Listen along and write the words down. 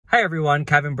Hi everyone,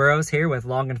 Kevin Burrows here with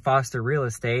Long & Foster Real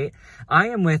Estate. I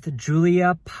am with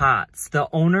Julia Potts, the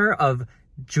owner of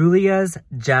Julia's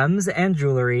Gems and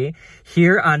Jewelry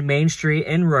here on Main Street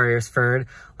in Royersford.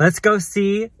 Let's go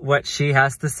see what she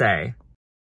has to say.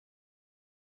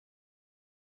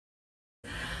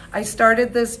 I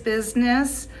started this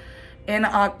business in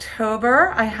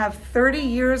October. I have 30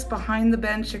 years behind the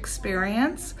bench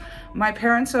experience. My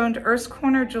parents owned Earth's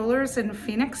Corner Jewelers in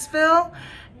Phoenixville,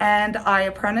 and I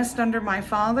apprenticed under my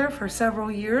father for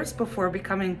several years before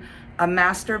becoming a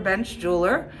master bench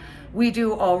jeweler. We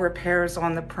do all repairs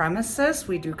on the premises.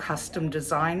 We do custom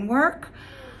design work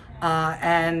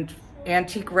and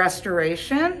antique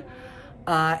restoration.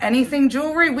 Anything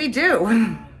jewelry, we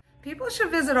do. People should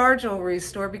visit our jewelry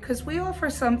store because we offer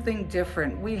something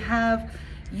different. We have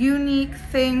unique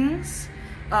things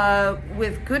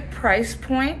with good price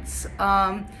points.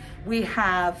 We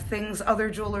have things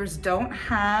other jewelers don't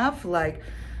have, like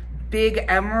big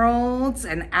emeralds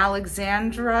and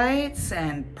alexandrites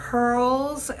and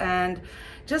pearls, and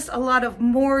just a lot of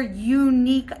more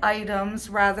unique items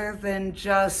rather than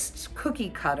just cookie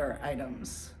cutter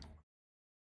items.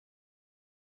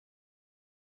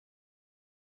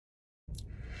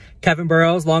 Kevin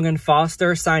Burrows, Long &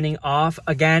 Foster, signing off.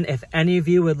 Again, if any of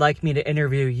you would like me to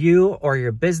interview you or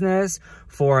your business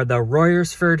for the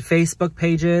Royersford Facebook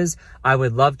pages, I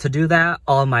would love to do that.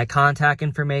 All of my contact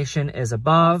information is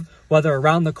above. Whether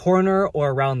around the corner or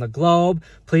around the globe,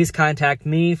 please contact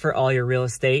me for all your real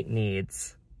estate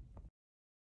needs.